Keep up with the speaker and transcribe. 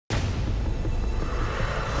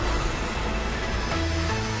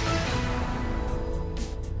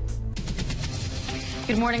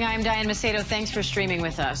Good morning, I'm Diane Macedo. Thanks for streaming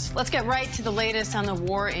with us. Let's get right to the latest on the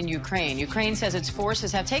war in Ukraine. Ukraine says its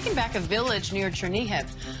forces have taken back a village near Chernihiv.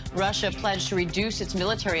 Russia pledged to reduce its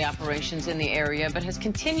military operations in the area, but has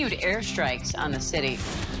continued airstrikes on the city.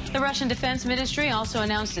 The Russian Defense Ministry also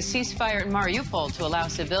announced a ceasefire in Mariupol to allow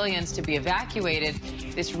civilians to be evacuated.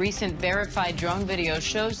 This recent verified drone video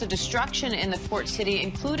shows the destruction in the port city,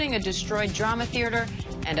 including a destroyed drama theater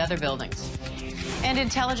and other buildings. And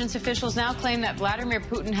intelligence officials now claim that Vladimir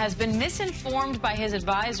Putin has been misinformed by his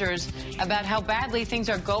advisors about how badly things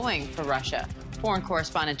are going for Russia. Foreign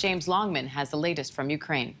correspondent James Longman has the latest from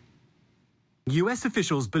Ukraine. U.S.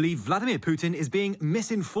 officials believe Vladimir Putin is being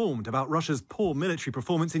misinformed about Russia's poor military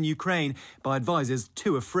performance in Ukraine by advisors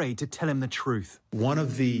too afraid to tell him the truth. One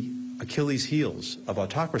of the Achilles heels of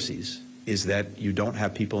autocracies is that you don't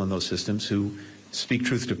have people in those systems who speak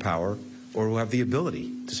truth to power or who have the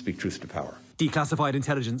ability to speak truth to power. Declassified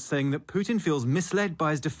intelligence saying that Putin feels misled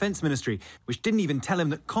by his defense ministry, which didn't even tell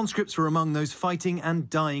him that conscripts were among those fighting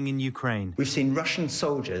and dying in Ukraine. We've seen Russian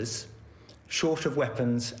soldiers, short of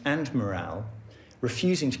weapons and morale,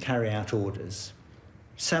 refusing to carry out orders,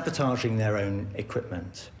 sabotaging their own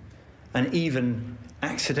equipment, and even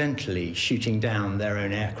accidentally shooting down their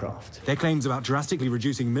own aircraft. Their claims about drastically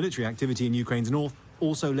reducing military activity in Ukraine's north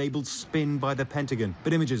also labelled spin by the Pentagon,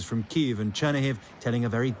 but images from Kyiv and Chernihiv telling a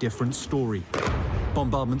very different story.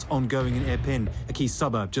 Bombardments ongoing in Irpin, a key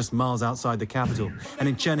suburb just miles outside the capital. And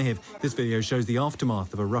in Chernihiv, this video shows the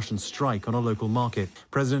aftermath of a Russian strike on a local market.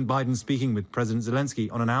 President Biden speaking with President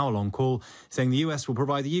Zelensky on an hour-long call, saying the US will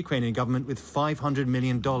provide the Ukrainian government with $500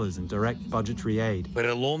 million in direct budgetary aid.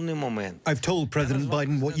 I've told President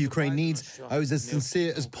Biden what Ukraine needs. I was as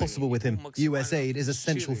sincere as possible with him. US aid is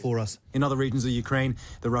essential for us. In other regions of Ukraine,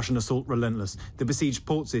 the Russian assault relentless. The besieged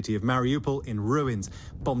port city of Mariupol in ruins,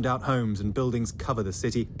 bombed out homes and buildings cover the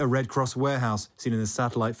city. A Red Cross warehouse, seen in the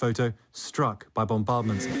satellite photo, struck by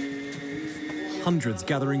bombardments. Hundreds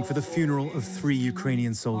gathering for the funeral of 3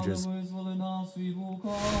 Ukrainian soldiers.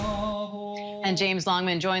 And James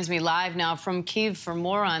Longman joins me live now from Kyiv for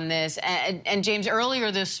more on this. And James,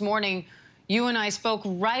 earlier this morning, you and I spoke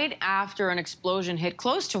right after an explosion hit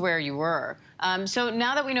close to where you were. So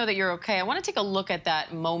now that we know that you're okay, I want to take a look at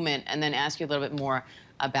that moment and then ask you a little bit more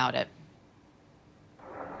about it.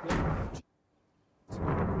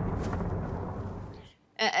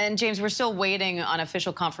 And James, we're still waiting on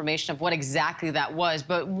official confirmation of what exactly that was,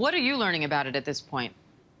 but what are you learning about it at this point?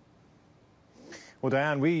 Well,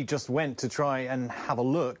 Diane, we just went to try and have a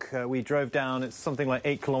look. We drove down, it's something like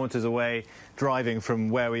 8 kilometers away, driving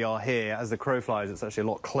from where we are here. As the crow flies, it's actually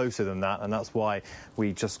a lot closer than that, and that's why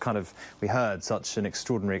we just we heard such an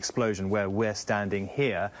extraordinary explosion where we're standing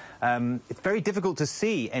here. It's very difficult to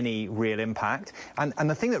see any real impact, and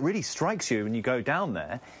the thing that really strikes you when you go down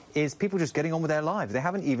there is people just getting on with their lives. They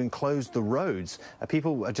haven't even closed the roads.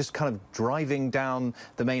 People are just kind of driving down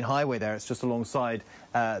the main highway there. It's just alongside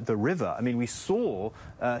the river. I mean, we saw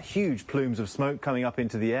huge plumes of smoke coming up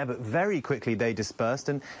into the air, but very quickly they dispersed,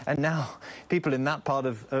 and now people in that part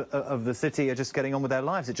of the city are just getting on with their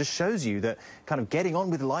lives. It just shows you that kind of getting on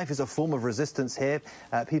with life is a form of resistance here.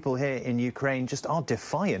 People here in Ukraine just are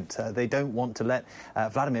defiant. They don't want to let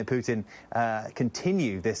Vladimir Putin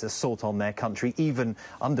continue this assault on their country, even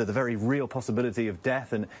under the very real possibility of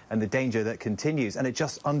death and the danger that continues. And it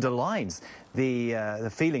just underlines the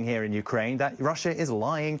feeling here in Ukraine that Russia is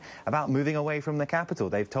lying about moving away from the capital.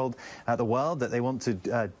 They've told the world that they want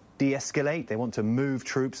to de-escalate, they want to move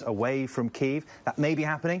troops away from Kyiv. That may be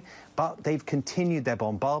happening, but they've continued their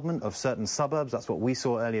bombardment of certain suburbs. That's what we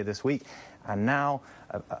saw earlier this week. And now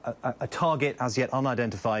a target as yet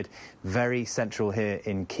unidentified, very central here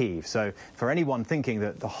in Kyiv. So for anyone thinking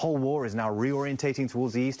that the whole war is now reorientating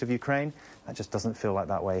towards the east of Ukraine, that just doesn't feel like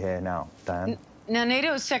that way here now, Dan. Now,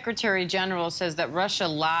 NATO's Secretary General says that Russia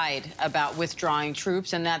lied about withdrawing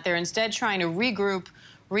troops and that they're instead trying to regroup,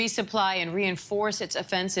 resupply, and reinforce its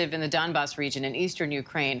offensive in the Donbas region in eastern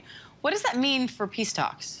Ukraine. What does that mean for peace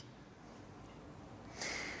talks?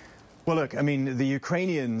 Well, look, I mean, the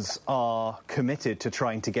Ukrainians are committed to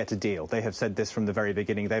trying to get a deal. They have said this from the very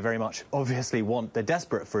beginning. They very much obviously they're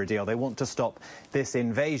desperate for a deal. They want to stop this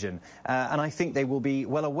invasion. And I think they will be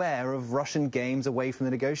well aware of Russian games away from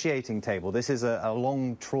the negotiating table. This is a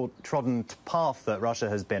long trodden path that Russia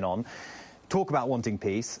has been on. Talk about wanting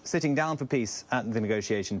peace, sitting down for peace at the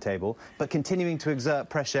negotiation table, but continuing to exert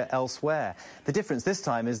pressure elsewhere. The difference this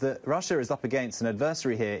time is that Russia is up against an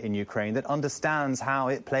adversary here in Ukraine that understands how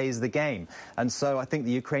it plays the game. And so I think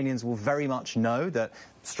the Ukrainians will very much know that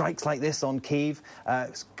strikes like this on Kyiv,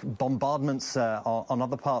 bombardments on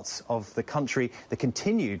other parts of the country, the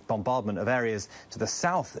continued bombardment of areas to the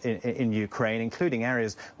south in Ukraine, including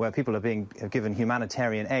areas where people are being given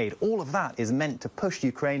humanitarian aid. All of that is meant to push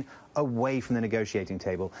Ukraine away from the negotiating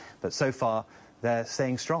table. But so far, they're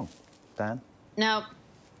staying strong. Dan? Now,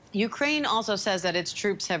 Ukraine also says that its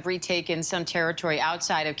troops have retaken some territory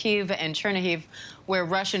outside of Kyiv and Chernihiv, where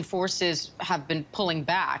Russian forces have been pulling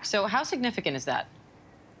back. So how significant is that?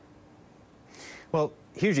 Well,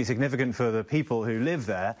 hugely significant for the people who live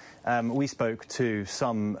there. We spoke to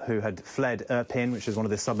some who had fled Irpin, which is one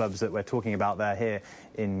of the suburbs that we're talking about here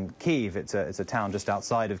in Kyiv. It's a town just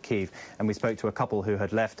outside of Kyiv. And we spoke to a couple who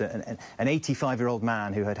had left, an 85-year-old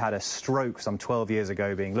man who had had a stroke some 12 years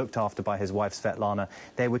ago, being looked after by his wife, Svetlana.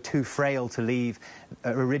 They were too frail to leave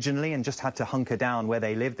originally and just had to hunker down where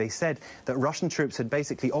they lived. They said that Russian troops had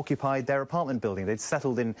basically occupied their apartment building. They'd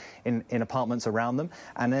settled in apartments around them.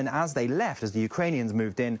 And then as they left, as the Ukrainians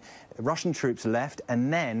moved in, Russian troops left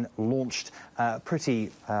and then launched a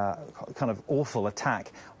pretty kind of awful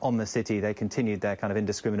attack on the city. They continued their kind of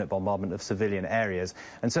indiscriminate bombardment of civilian areas.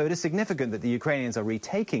 And so it is significant that the Ukrainians are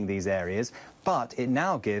retaking these areas, but it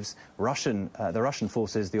now gives the Russian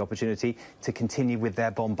forces the opportunity to continue with their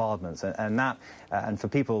bombardments. And for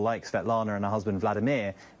people like Svetlana and her husband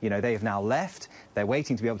Vladimir, you know, they have now left. They're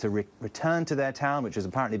waiting to be able to return to their town, which has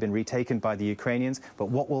apparently been retaken by the Ukrainians. But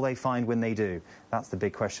what will they find when they do? That's the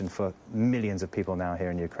big question for millions of people now here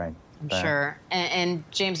in Ukraine. Sure. And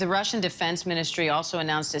James, the Russian Defense Ministry also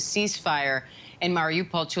announced a ceasefire in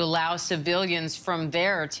Mariupol to allow civilians from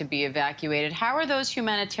there to be evacuated. How are those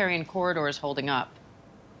humanitarian corridors holding up?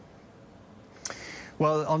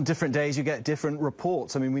 Well, on different days, you get different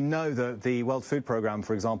reports. I mean, we know that the World Food Programme,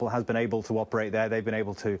 for example, has been able to operate there. They've been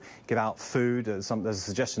able to give out food. There's a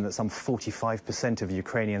suggestion that some 45% of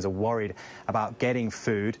Ukrainians are worried about getting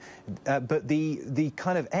food. But the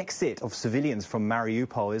kind of exit of civilians from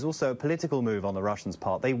Mariupol is also a political move on the Russians'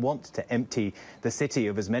 part. They want to empty the city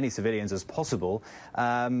of as many civilians as possible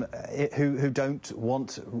who don't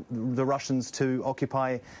want the Russians to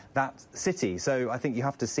occupy that city. So I think you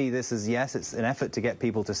have to see this as, yes, it's an effort to get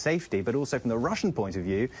people to safety, but also from the Russian point of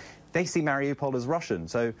view, they see Mariupol as Russian.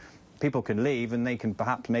 So people can leave and they can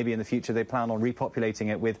perhaps maybe in the future they plan on repopulating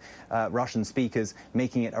it with Russian speakers,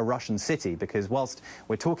 making it a Russian city, because whilst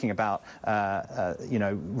we're talking about you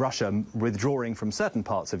know, Russia withdrawing from certain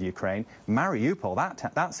parts of Ukraine, Mariupol,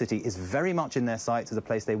 that city is very much in their sights as a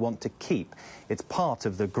place they want to keep. It's part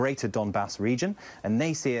of the greater Donbass region and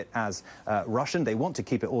they see it as Russian. They want to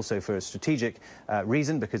keep it also for a strategic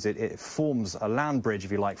reason, because it forms a land bridge,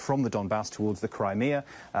 if you like, from the Donbass towards the Crimea.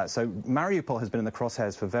 So Mariupol has been in the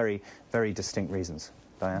crosshairs for very distinct reasons.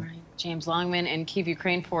 Diane? Right. James Longman in Kyiv,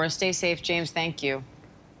 Ukraine for us. Stay safe, James. Thank you.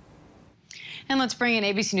 And let's bring in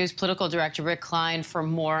ABC News political director Rick Klein for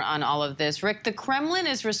more on all of this. Rick, the Kremlin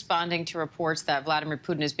is responding to reports that Vladimir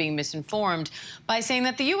Putin is being misinformed by saying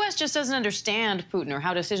that the U.S. just doesn't understand Putin or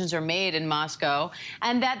how decisions are made in Moscow,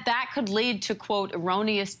 and that could lead to, quote,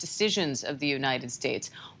 erroneous decisions of the United States.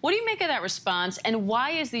 What do you make of that response, and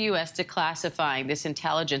why is the U.S. declassifying this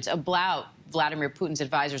intelligence about Vladimir Putin's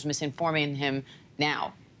advisors misinforming him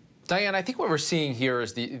now? Diane, I think what we're seeing here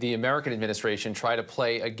is the American administration try to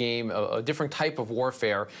play a game, a different type of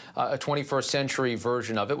warfare, a 21st century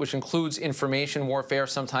version of it, which includes information warfare,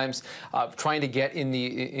 sometimes trying to get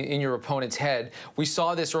in your opponent's head. We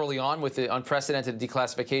saw this early on with the unprecedented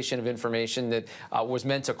declassification of information that was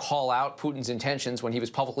meant to call out Putin's intentions when he was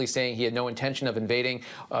publicly saying he had no intention of invading.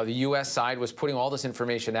 The U.S. side was putting all this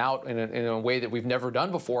information out in a way that we've never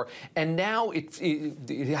done before. And now it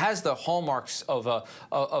has the hallmarks of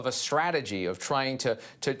a strategy of trying to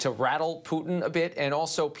rattle Putin a bit, and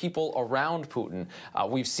also people around Putin.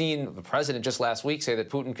 We've seen the president just last week say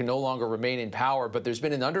that Putin can no longer remain in power, but there's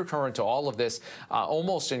been an undercurrent to all of this,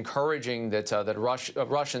 almost encouraging that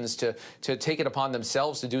Russians to take it upon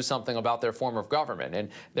themselves to do something about their form of government. And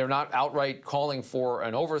they're not outright calling for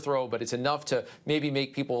an overthrow, but it's enough to maybe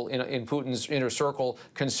make people in Putin's inner circle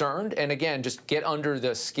concerned, and again, just get under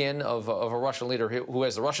the skin of a Russian leader who,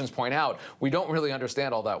 as the Russians point out, we don't really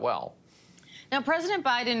understand all that well. Now, President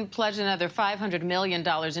Biden pledged another $500 million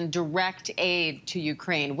in direct aid to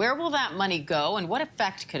Ukraine. Where will that money go, and what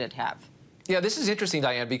effect could it have? Yeah, this is interesting,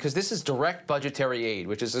 Diane, because this is direct budgetary aid,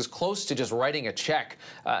 which is as close to just writing a check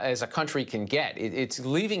as a country can get. It's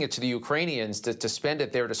leaving it to the Ukrainians to spend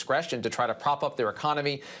at their discretion to try to prop up their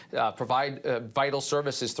economy, provide vital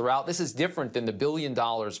services throughout. This is different than the $1 billion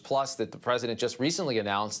plus that the president just recently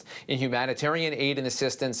announced in humanitarian aid and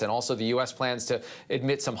assistance, and also the U.S. plans to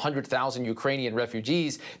admit some 100,000 Ukrainian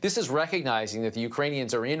refugees. This is recognizing that the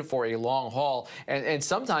Ukrainians are in for a long haul, and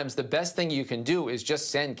sometimes the best thing you can do is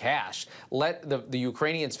just send cash. Let the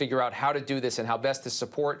Ukrainians figure out how to do this and how best to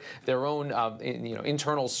support their own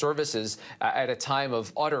internal services at a time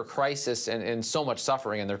of utter crisis and so much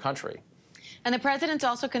suffering in their country. And the president's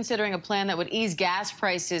also considering a plan that would ease gas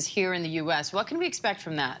prices here in the U.S. What can we expect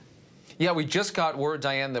from that? Yeah, we just got word,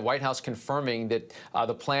 Diane, the White House confirming that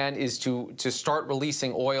the plan is to start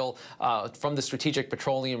releasing oil from the Strategic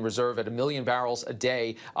Petroleum Reserve at 1 million barrels a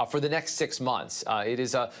day for the next 6 months. It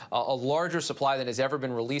is a larger supply than has ever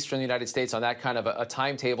been released from the United States on that kind of a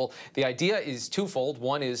timetable. The idea is twofold.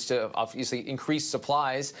 One is to obviously increase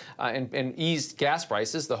supplies and ease gas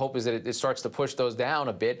prices. The hope is that it starts to push those down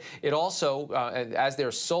a bit. It also, as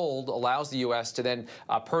they're sold, allows the U.S. to then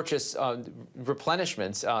purchase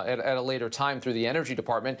replenishments at a later time through the Energy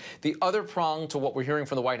Department. The other prong to what we're hearing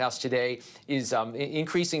from the White House today is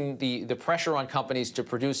increasing the pressure on companies to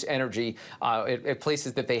produce energy at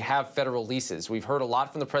places that they have federal leases. We've heard a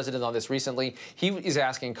lot from the president on this recently. He is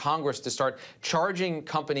asking Congress to start charging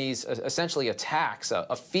companies essentially a tax,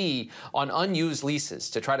 a fee on unused leases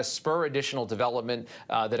to try to spur additional development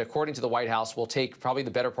that, according to the White House, will take probably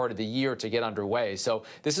the better part of the year to get underway. So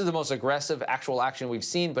this is the most aggressive actual action we've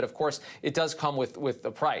seen, but of course it does come with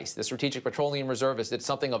a price. The Strategic Petroleum Reserve is at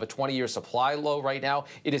something of a 20-year supply low right now.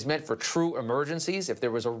 It is meant for true emergencies. If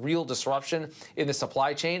there was a real disruption in the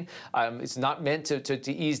supply chain, it's not meant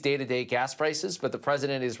to ease day-to-day gas prices, but the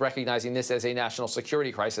president is recognizing this as a national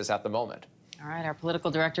security crisis at the moment. All right, our political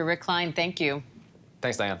director, Rick Klein, thank you.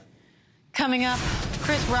 Thanks, Diane. Coming up,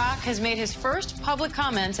 Chris Rock has made his first public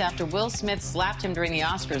comments after Will Smith slapped him during the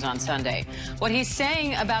Oscars on Sunday. What he's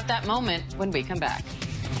saying about that moment when we come back.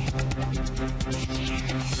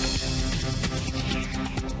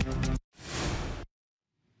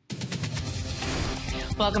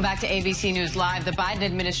 Welcome back to ABC News Live. The Biden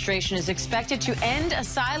administration is expected to end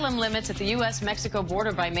asylum limits at the U.S.-Mexico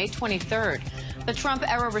border by May 23rd. The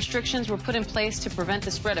Trump-era restrictions were put in place to prevent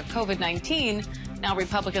the spread of COVID-19. Now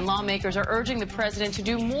Republican lawmakers are urging the president to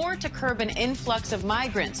do more to curb an influx of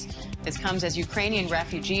migrants. This comes as Ukrainian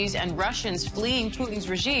refugees and Russians fleeing Putin's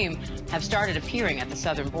regime have started appearing at the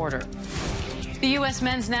southern border. The U.S.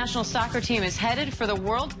 men's national soccer team is headed for the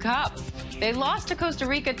World Cup. They lost to Costa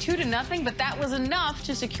Rica 2-0, but that was enough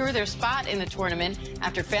to secure their spot in the tournament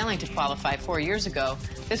after failing to qualify 4 years ago.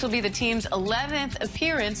 This will be the team's 11th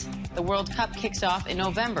appearance. The World Cup kicks off in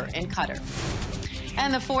November in Qatar.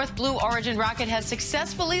 And the fourth Blue Origin rocket has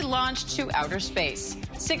successfully launched to outer space.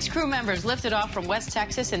 6 crew members lifted off from West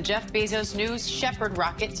Texas and Jeff Bezos' new Shepard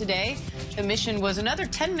rocket today. The mission was another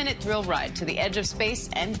 10-minute thrill ride to the edge of space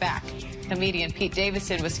and back. Comedian Pete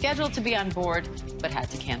Davidson was scheduled to be on board, but had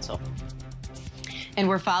to cancel. And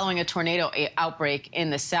we're following a tornado outbreak in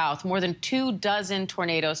the South. More than 24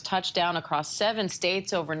 tornadoes touched down across 7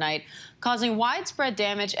 states overnight, causing widespread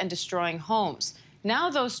damage and destroying homes. Now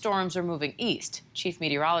those storms are moving east. Chief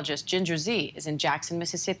Meteorologist Ginger Z is in Jackson,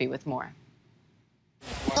 Mississippi with more.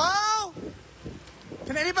 Hello?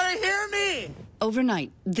 Can anybody hear me?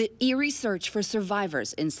 Overnight, the eerie search for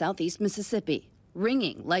survivors in southeast Mississippi,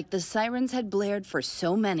 ringing like the sirens had blared for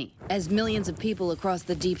so many, as millions of people across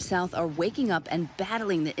the deep south are waking up and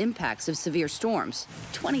battling the impacts of severe storms.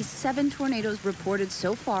 27 tornadoes reported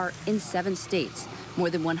so far in 7 states,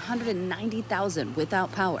 more than 190,000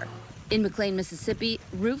 without power. In McLean, Mississippi,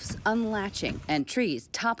 roofs unlatching and trees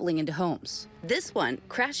toppling into homes. This one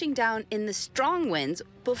crashing down in the strong winds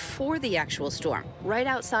before the actual storm, right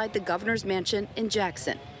outside the governor's mansion in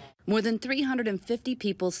Jackson. More than 350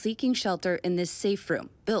 people seeking shelter in this safe room,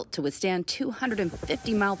 built to withstand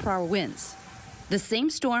 250-mile-per-hour winds. The same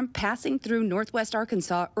storm passing through northwest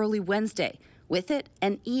Arkansas early Wednesday. With it,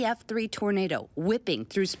 an EF3 tornado whipping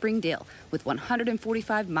through Springdale with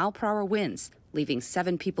 145-mile-per-hour winds, leaving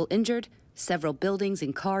 7 people injured, several buildings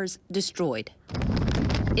and cars destroyed.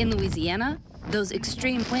 In Louisiana, those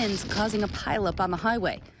extreme winds causing a pileup on the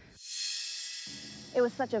highway. It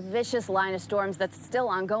was such a vicious line of storms that's still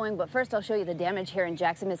ongoing, but first I'll show you the damage here in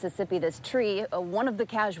Jackson, Mississippi. This tree, one of the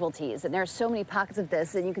casualties, and there are so many pockets of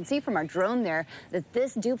this, and you can see from our drone there that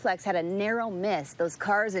this duplex had a narrow miss. Those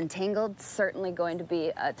cars entangled, certainly going to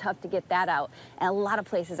be tough to get that out, and a lot of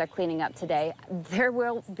places are cleaning up today. There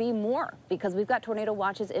will be more because we've got tornado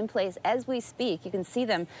watches in place as we speak. You can see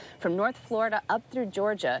them from North Florida up through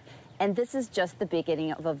Georgia. And this is just the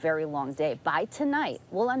beginning of a very long day. By tonight,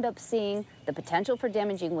 we'll end up seeing the potential for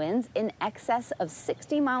damaging winds in excess of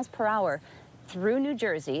 60 miles per hour through New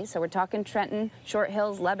Jersey. So we're talking Trenton, Short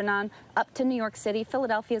Hills, Lebanon, up to New York City.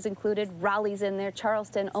 Philadelphia's included, Raleigh's in there,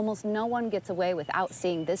 Charleston. Almost no one gets away without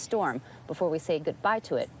seeing this storm before we say goodbye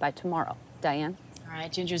to it by tomorrow. Diane? All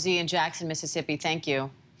right, Ginger Z in Jackson, Mississippi, thank you.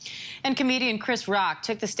 And comedian Chris Rock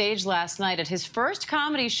took the stage last night at his first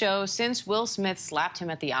comedy show since Will Smith slapped him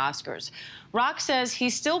at the Oscars. Rock says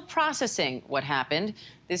he's still processing what happened.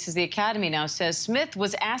 This is the Academy now says Smith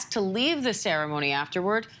was asked to leave the ceremony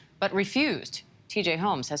afterward, but refused. TJ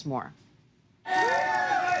Holmes has more.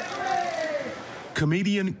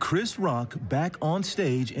 Comedian Chris Rock back on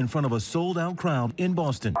stage in front of a sold-out crowd in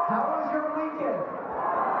Boston.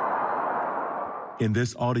 In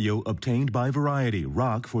this audio obtained by Variety,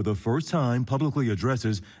 Rock, for the first time, publicly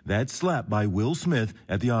addresses that slap by Will Smith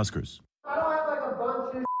at the Oscars. I don't have like a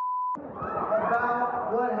bunch of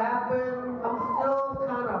about what happened. I'm still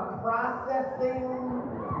kind of processing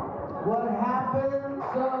what happened.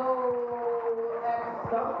 So at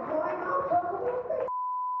some point, I'll talk about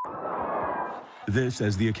it. This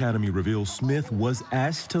as the Academy reveals Smith was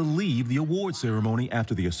asked to leave the award ceremony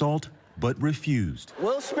after the assault, but refused.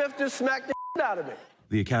 Will Smith just smacked the out of me.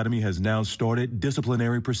 The Academy has now started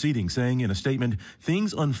disciplinary proceedings, saying in a statement,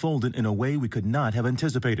 things unfolded in a way we could not have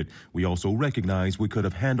anticipated. We also recognize we could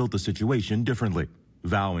have handled the situation differently,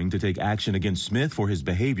 vowing to take action against Smith for his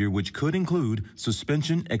behavior, which could include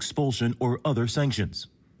suspension, expulsion, or other sanctions.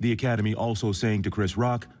 The Academy also saying to Chris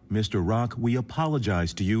Rock, Mr. Rock, we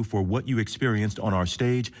apologize to you for what you experienced on our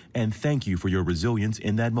stage and thank you for your resilience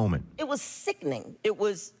in that moment. It was sickening. It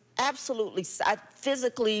was absolutely, I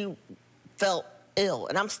physically felt ill,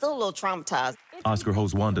 and I'm still a little traumatized. Oscar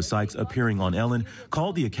host Wanda Sykes, appearing on Ellen,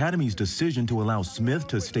 called the Academy's decision to allow Smith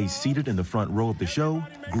to stay seated in the front row of the show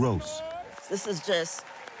gross. This is just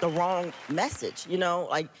the wrong message, you know?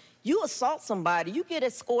 Like, you assault somebody, you get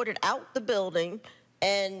escorted out the building,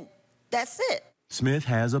 and that's it. Smith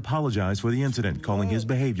has apologized for the incident, calling his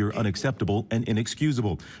behavior unacceptable and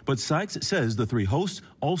inexcusable. But Sykes says the three hosts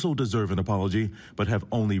also deserve an apology, but have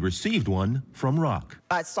only received one from Rock.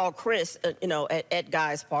 I saw Chris, at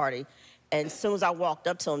Guy's party, and as soon as I walked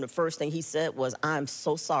up to him, the first thing he said was, "I'm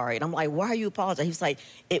so sorry." And I'm like, "Why are you apologizing?" He's like,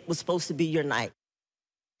 "It was supposed to be your night."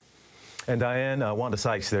 And Diane, Wanda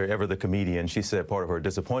Sykes, there, ever the comedian, she said part of her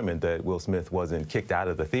disappointment that Will Smith wasn't kicked out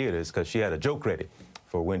of the theaters because she had a joke ready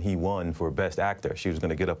for when he won for Best Actor. She was going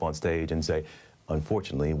to get up on stage and say,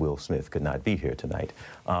 unfortunately, Will Smith could not be here tonight.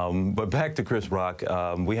 But back to Chris Rock,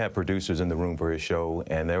 we had producers in the room for his show,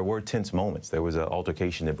 and there were tense moments. There was an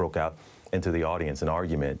altercation that broke out into the audience, an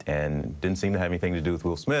argument, and didn't seem to have anything to do with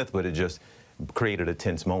Will Smith, but it just created a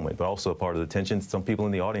tense moment. But also part of the tension, some people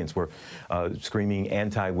in the audience were screaming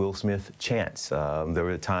anti-Will Smith chants. There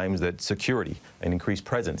were times that security, an increased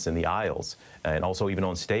presence in the aisles, and also even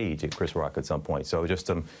on stage at Chris Rock at some point. So just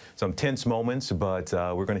some tense moments, but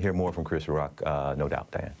we're going to hear more from Chris Rock, no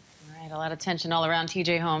doubt, Diane. All right, a lot of tension all around.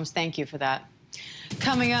 TJ Holmes, thank you for that.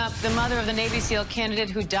 Coming up, the mother of the Navy SEAL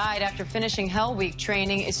candidate who died after finishing Hell Week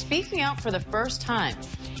training is speaking out for the first time.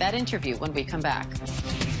 That interview when we come back.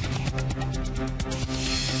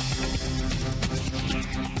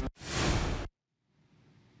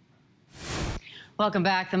 Welcome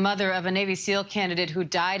back. The mother of a Navy SEAL candidate who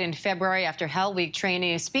died in February after Hell Week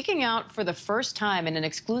training is speaking out for the first time in an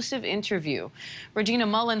exclusive interview. Regina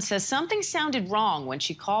Mullins says something sounded wrong when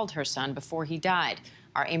she called her son before he died.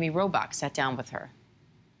 Our Amy Robach sat down with her.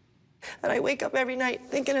 And I wake up every night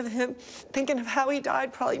thinking of him, thinking of how he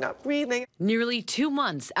died, probably not breathing. Nearly 2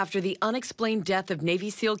 months after the unexplained death of Navy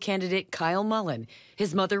SEAL candidate Kyle Mullen,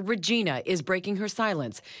 his mother Regina is breaking her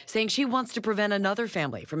silence, saying she wants to prevent another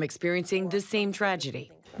family from experiencing the same tragedy.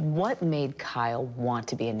 What made Kyle want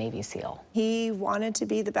to be a Navy SEAL? He wanted to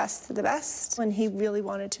be the best of the best, and he really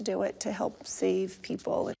wanted to do it to help save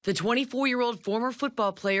people. The 24-year-old former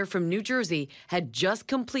football player from New Jersey had just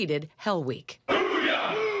completed Hell Week.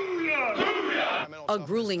 A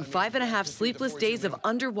grueling 5.5 sleepless days of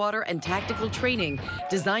underwater and tactical training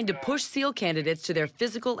designed to push SEAL candidates to their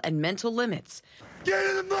physical and mental limits. Get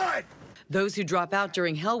in the mud! Those who drop out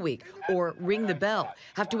during Hell Week or ring the bell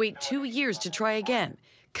have to wait 2 years to try again.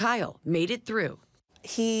 Kyle made it through.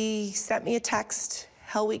 He sent me a text,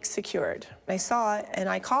 Hell Week secured. I saw it, and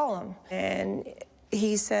I call him, and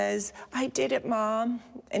he says, I did it, Mom.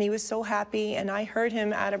 And he was so happy, and I heard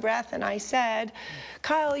him out of breath, and I said,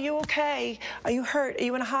 Kyle, are you okay? Are you hurt? Are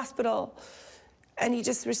you in a hospital? And he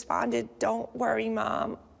just responded, don't worry,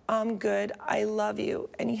 Mom. I'm good. I love you.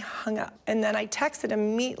 And he hung up. And then I texted him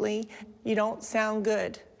immediately, you don't sound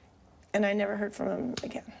good. And I never heard from him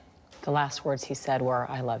again. The last words he said were,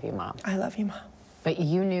 I love you, Mom. I love you, Mom. But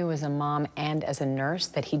you knew as a mom and as a nurse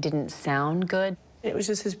that he didn't sound good? It was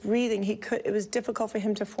just his breathing. It was difficult for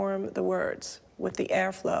him to form the words with the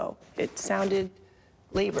airflow. It sounded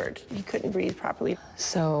labored. He couldn't breathe properly.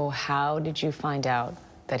 So how did you find out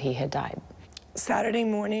that he had died? Saturday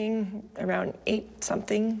morning, around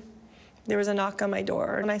 8-something, there was a knock on my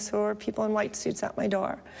door, and I saw people in white suits at my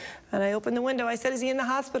door. And I opened the window. I said, is he in the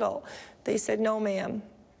hospital? They said, no, ma'am.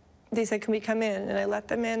 They said, can we come in? And I let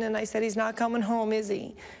them in, and I said, he's not coming home, is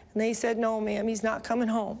he? And they said, no, ma'am, he's not coming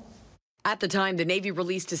home. At the time, the Navy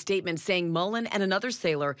released a statement saying Mullen and another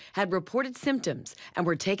sailor had reported symptoms and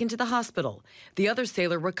were taken to the hospital. The other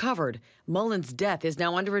sailor recovered. Mullen's death is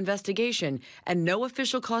now under investigation, and no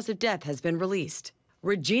official cause of death has been released.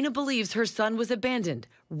 Regina believes her son was abandoned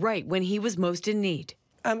right when he was most in need.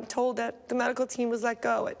 I'm told that the medical team was let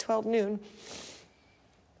go at 12 noon,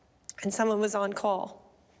 and someone was on call,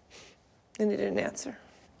 and they didn't answer.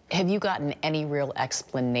 Have you gotten any real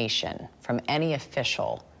explanation from any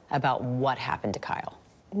official about what happened to Kyle?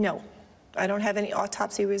 No, I don't have any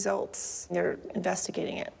autopsy results. They're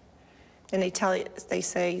investigating it. And they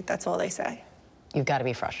say, that's all they say. You've got to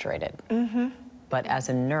be frustrated. Mm-hmm. But as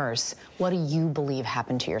a nurse, what do you believe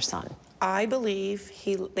happened to your son? I believe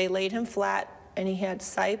they laid him flat, and he had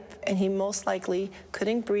SIPE, and he most likely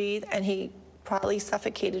couldn't breathe, and he probably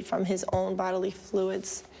suffocated from his own bodily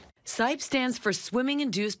fluids. SIPE stands for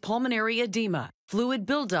swimming-induced pulmonary edema, fluid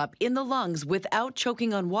buildup in the lungs without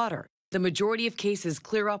choking on water. The majority of cases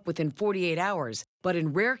clear up within 48 hours, but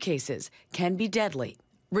in rare cases can be deadly.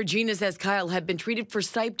 Regina says Kyle had been treated for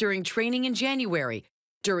SIPE during training in January.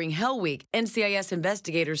 During Hell Week, NCIS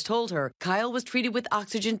investigators told her Kyle was treated with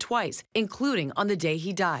oxygen twice, including on the day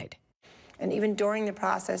he died. And even during the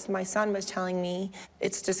process, my son was telling me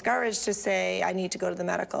it's discouraged to say, I need to go to the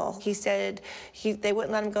medical. He said they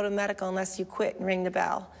wouldn't let him go to medical unless you quit and ring the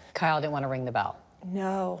bell. Kyle didn't want to ring the bell?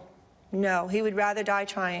 No, no, he would rather die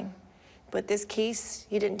trying. But this case,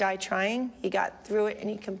 he didn't die trying. He got through it and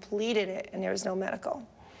he completed it, and there was no medical.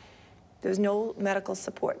 There was no medical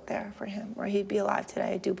support there for him, or he'd be alive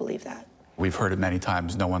today. I do believe that. We've heard it many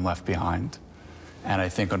times, no one left behind. And I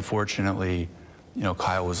think, unfortunately,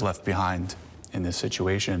 Kyle was left behind in this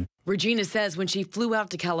situation. Regina says when she flew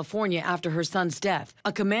out to California after her son's death,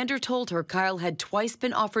 a commander told her Kyle had twice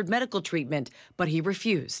been offered medical treatment, but he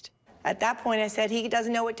refused. At that point, I said, he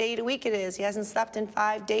doesn't know what day of the week it is. He hasn't slept in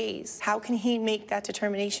 5 days. How can he make that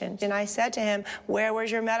determination? And I said to him, where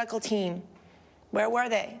was your medical team? Where were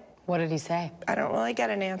they? What did he say? I don't really get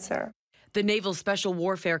an answer. The Naval Special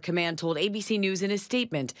Warfare Command told ABC News in a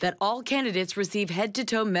statement that all candidates receive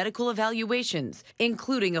head-to-toe medical evaluations,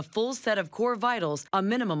 including a full set of core vitals, a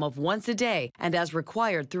minimum of once a day, and as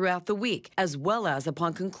required throughout the week, as well as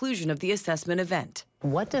upon conclusion of the assessment event.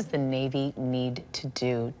 What does the Navy need to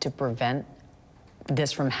do to prevent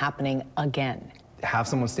this from happening again? Have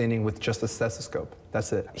someone standing with just a stethoscope.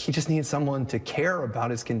 That's it. He just needed someone to care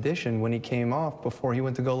about his condition when he came off before he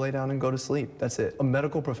went to go lay down and go to sleep. That's it. A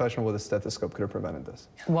medical professional with a stethoscope could have prevented this.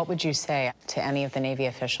 What would you say to any of the Navy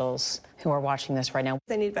officials who are watching this right now?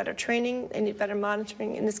 They need better training, they need better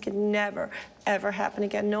monitoring, and this could never, ever happen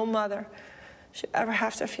again. No mother should ever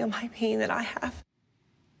have to feel my pain that I have.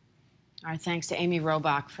 Our thanks to Amy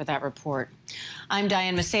Robach for that report. I'm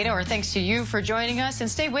Diane Macedo. Our thanks to you for joining us. And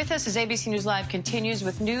stay with us as ABC News Live continues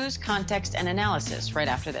with news, context, and analysis right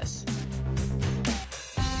after this.